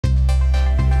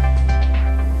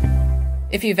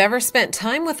If you've ever spent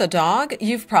time with a dog,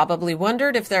 you've probably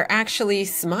wondered if they're actually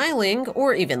smiling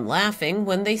or even laughing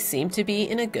when they seem to be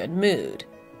in a good mood.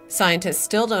 Scientists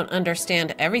still don't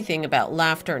understand everything about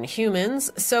laughter in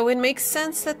humans, so it makes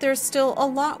sense that there's still a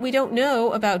lot we don't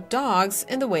know about dogs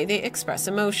and the way they express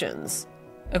emotions.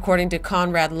 According to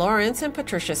Konrad, Lorenz and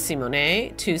Patricia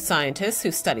Simonet, two scientists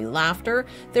who study laughter,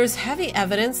 there's heavy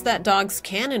evidence that dogs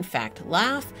can in fact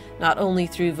laugh, not only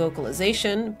through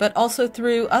vocalization, but also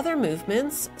through other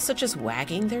movements, such as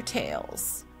wagging their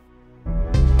tails.